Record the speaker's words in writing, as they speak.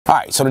All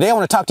right, so today I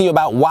want to talk to you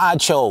about why I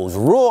chose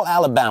rural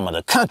Alabama,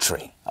 the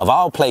country of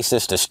all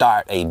places, to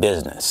start a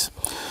business.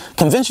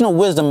 Conventional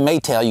wisdom may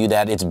tell you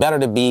that it's better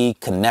to be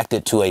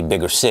connected to a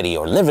bigger city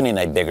or living in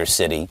a bigger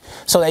city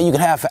so that you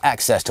can have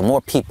access to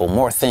more people,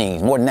 more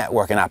things, more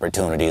networking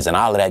opportunities and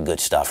all of that good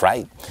stuff,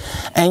 right?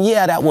 And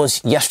yeah, that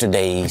was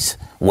yesterday's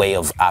way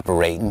of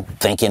operating,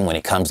 thinking when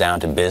it comes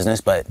down to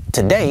business. But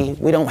today,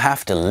 we don't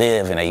have to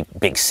live in a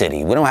big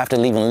city. We don't have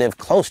to even live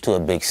close to a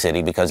big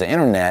city because the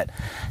internet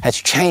has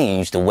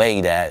changed the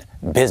way that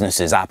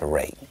businesses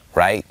operate,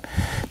 right?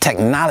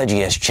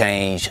 Technology has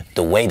changed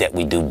the way that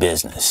we do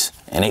business,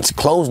 and it's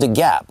closed the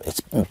gap.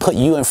 It's put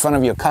you in front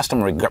of your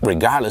customer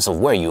regardless of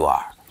where you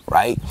are,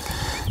 right?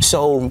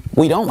 So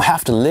we don't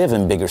have to live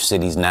in bigger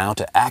cities now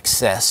to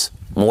access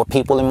more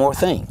people and more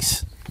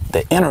things.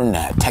 The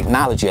internet,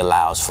 technology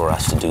allows for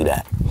us to do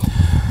that.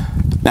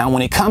 Now,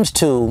 when it comes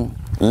to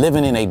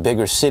living in a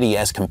bigger city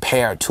as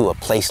compared to a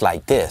place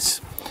like this,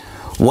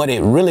 what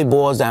it really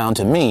boils down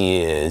to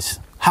me is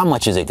how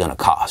much is it going to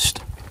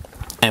cost?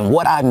 And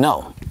what I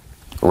know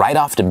right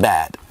off the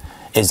bat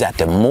is that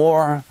the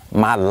more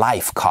my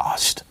life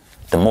costs,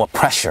 the more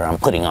pressure I'm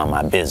putting on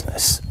my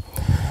business.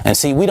 And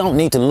see, we don't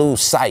need to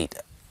lose sight,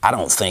 I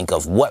don't think,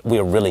 of what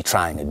we're really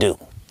trying to do.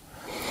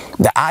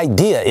 The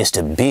idea is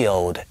to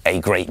build a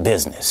great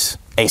business,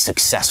 a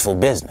successful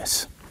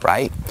business,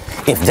 right?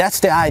 If that's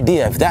the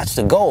idea, if that's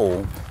the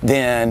goal,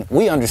 then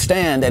we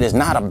understand that it's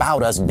not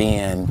about us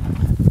being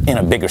in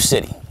a bigger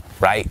city,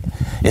 right?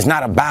 It's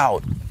not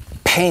about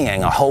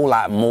paying a whole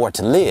lot more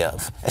to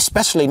live,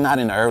 especially not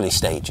in the early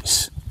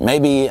stages.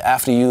 Maybe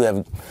after you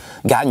have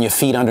gotten your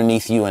feet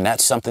underneath you and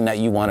that's something that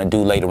you want to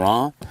do later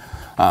on.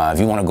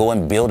 If you want to go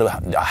and build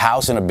a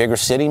house in a bigger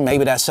city,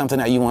 maybe that's something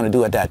that you want to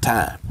do at that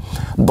time.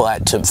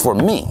 But for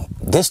me,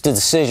 this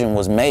decision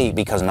was made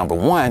because, number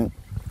one,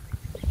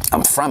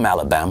 I'm from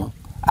Alabama.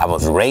 I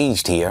was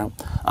raised here.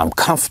 I'm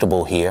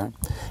comfortable here.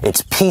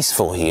 It's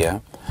peaceful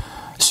here.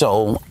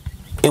 So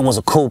it was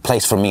a cool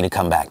place for me to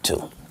come back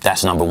to.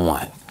 That's number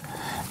one.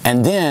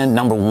 And then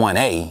number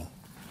 1A,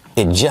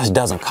 it just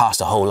doesn't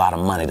cost a whole lot of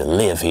money to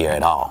live here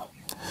at all.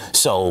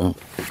 So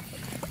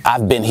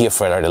I've been here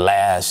for the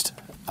last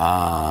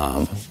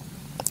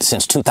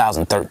since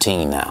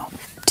 2013 now,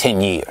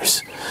 10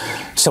 years.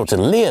 So to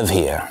live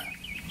here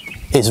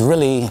is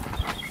really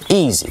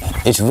easy.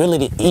 It's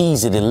really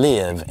easy to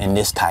live in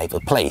this type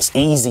of place.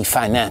 Easy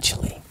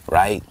financially,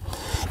 right?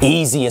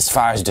 Easy as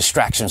far as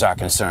distractions are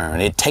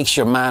concerned. It takes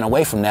your mind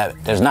away from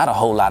that. There's not a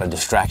whole lot of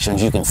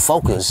distractions. You can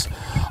focus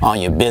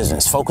on your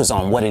business, focus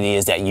on what it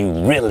is that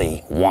you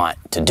really want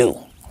to do,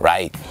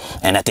 right?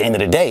 And at the end of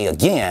the day,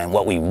 again,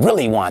 what we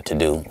really want to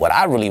do, what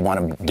I really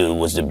want to do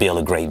was to build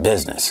a great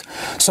business.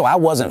 So I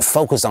wasn't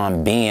focused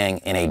on being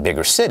in a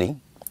bigger city.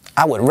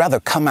 I would rather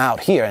come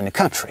out here in the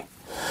country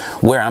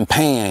where I'm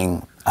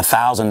paying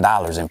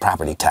 $1,000 in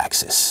property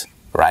taxes,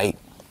 right?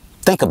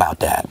 Think about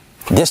that.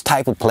 This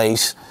type of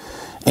place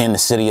in the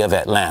city of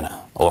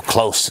Atlanta or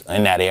close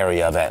in that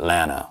area of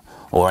Atlanta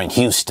or in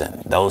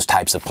Houston, those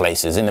types of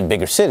places in the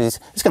bigger cities,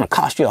 it's going to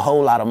cost you a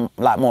whole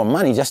lot more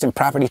money just in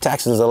property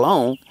taxes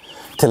alone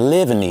to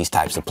live in these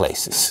types of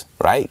places,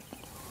 right?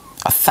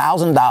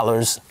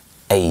 $1,000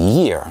 a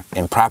year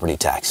in property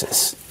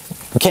taxes.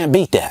 You can't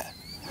beat that.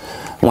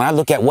 When I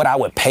look at what I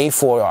would pay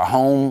for a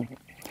home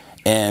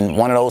in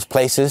one of those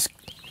places,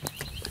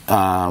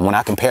 when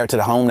I compare it to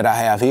the home that I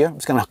have here,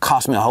 it's going to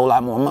cost me a whole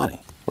lot more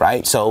money,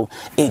 right? So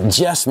it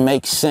just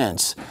makes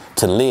sense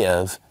to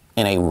live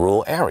in a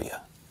rural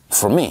area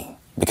for me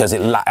because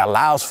it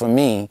allows for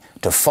me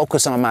to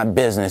focus on my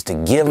business, to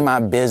give my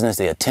business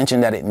the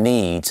attention that it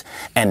needs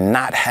and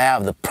not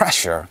have the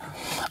pressure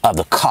of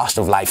the cost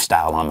of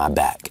lifestyle on my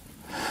back.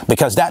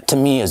 Because that to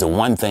me is the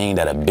one thing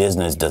that a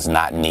business does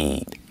not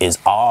need is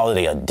all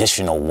the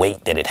additional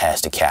weight that it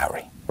has to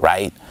carry,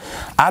 right?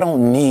 I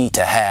don't need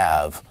to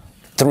have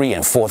 $3,000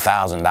 and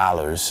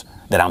 $4,000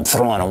 that I'm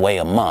throwing away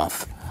a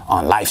month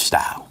on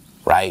lifestyle,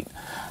 right?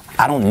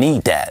 I don't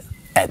need that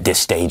at this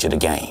stage of the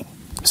game.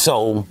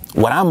 So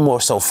what I'm more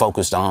so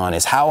focused on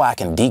is how I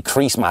can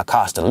decrease my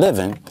cost of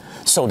living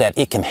so that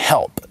it can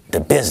help the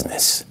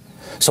business,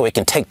 so it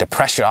can take the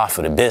pressure off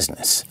of the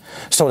business,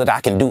 so that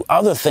I can do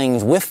other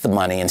things with the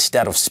money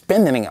instead of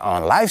spending it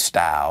on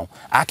lifestyle.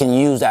 I can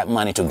use that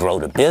money to grow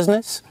the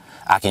business.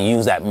 I can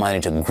use that money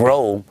to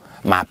grow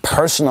my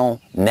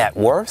personal net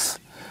worth,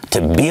 to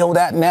build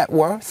that net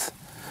worth.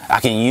 I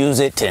can use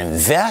it to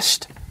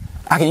invest.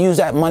 I can use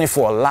that money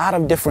for a lot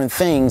of different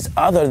things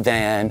other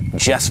than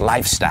just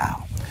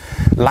lifestyle.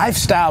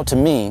 Lifestyle to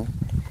me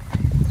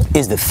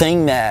is the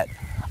thing that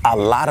a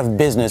lot of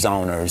business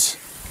owners,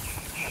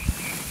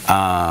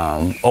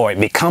 or it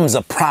becomes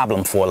a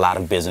problem for a lot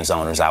of business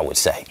owners, I would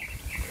say,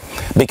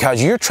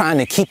 because you're trying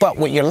to keep up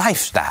with your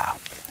lifestyle.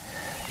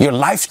 Your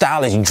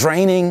lifestyle is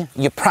draining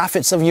your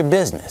profits of your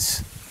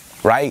business,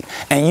 right?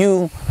 And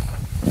you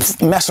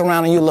mess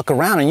around and you look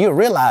around and you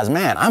realize,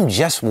 man, I'm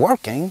just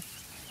working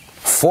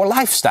for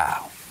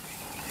lifestyle.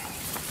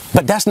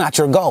 But that's not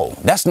your goal.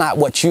 That's not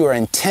what you are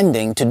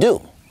intending to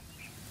do.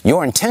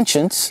 Your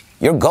intentions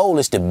Your goal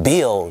is to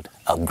build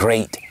a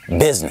great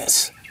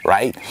business,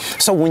 right?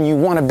 So when you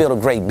want to build a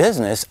great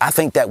business, I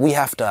think that we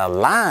have to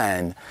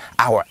align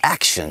our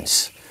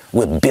actions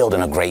with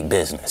building a great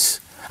business.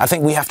 I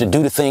think we have to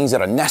do the things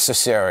that are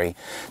necessary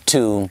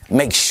to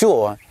make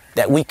sure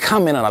that we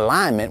come in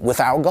alignment with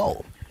our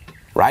goal,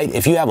 right?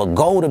 If you have a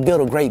goal to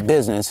build a great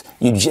business,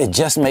 it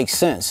just makes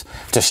sense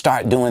to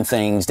start doing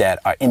things that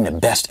are in the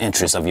best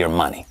interest of your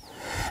money.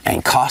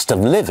 And cost of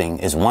living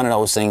is one of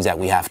those things that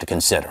we have to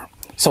consider.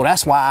 So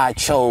that's why I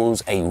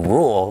chose a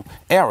rural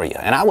area.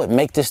 And I would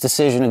make this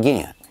decision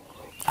again.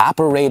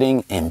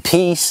 Operating in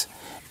peace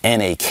in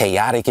a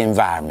chaotic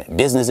environment.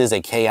 Business is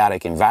a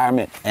chaotic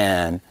environment,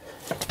 and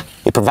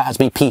it provides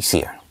me peace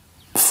here,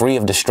 free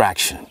of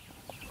distraction,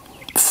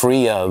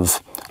 free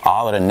of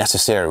all of the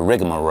necessary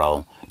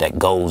rigmarole that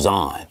goes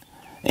on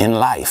in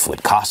life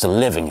with cost of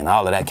living and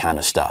all of that kind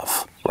of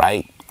stuff,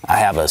 right? I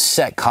have a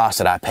set cost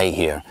that I pay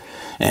here,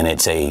 and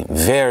it's a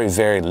very,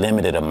 very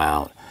limited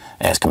amount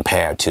as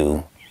compared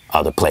to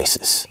other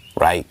places,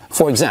 right?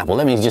 For example,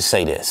 let me just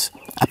say this.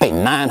 I pay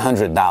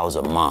 $900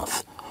 a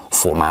month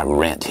for my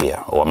rent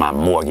here or my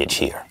mortgage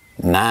here.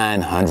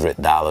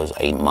 $900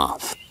 a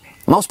month.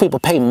 Most people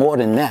pay more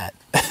than that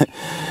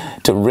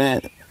to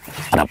rent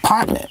an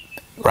apartment,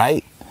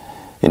 right?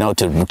 You know,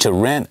 to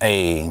rent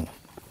a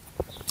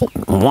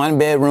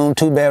 1-bedroom,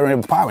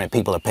 2-bedroom apartment,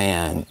 people are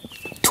paying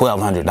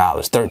 $1,200,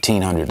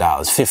 $1,300,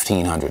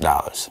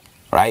 $1,500,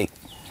 right?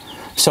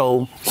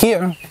 So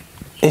here,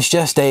 it's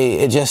just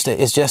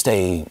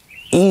a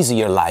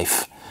easier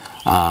life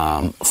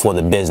for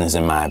the business,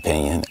 in my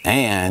opinion,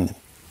 and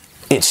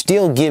it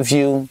still gives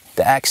you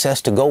the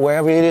access to go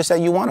wherever it is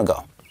that you want to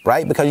go,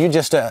 right? Because you're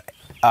just an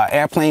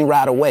airplane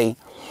ride away,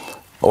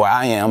 or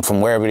I am, from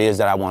wherever it is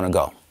that I want to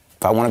go.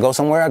 If I want to go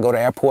somewhere, I go to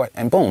the airport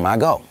and boom, I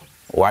go.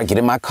 Or I get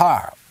in my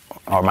car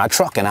or my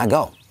truck and I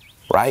go,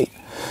 right?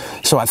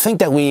 So I think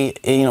that we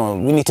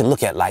need to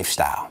look at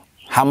lifestyle.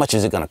 How much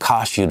is it going to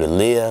cost you to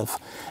live?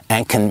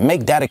 And can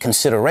make that a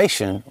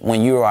consideration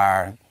when you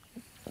are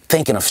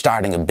thinking of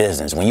starting a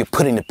business, when you're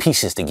putting the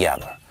pieces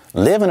together.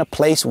 Live in a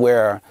place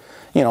where,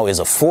 is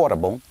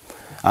affordable,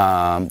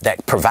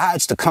 that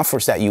provides the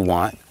comforts that you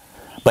want,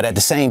 but at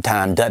the same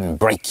time doesn't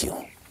break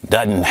you,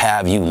 doesn't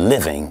have you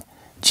living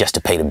just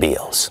to pay the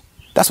bills.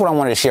 That's what I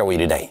wanted to share with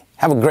you today.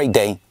 Have a great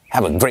day.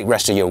 Have a great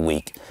rest of your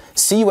week.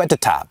 See you at the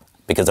top,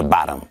 because the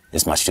bottom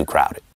is much too crowded.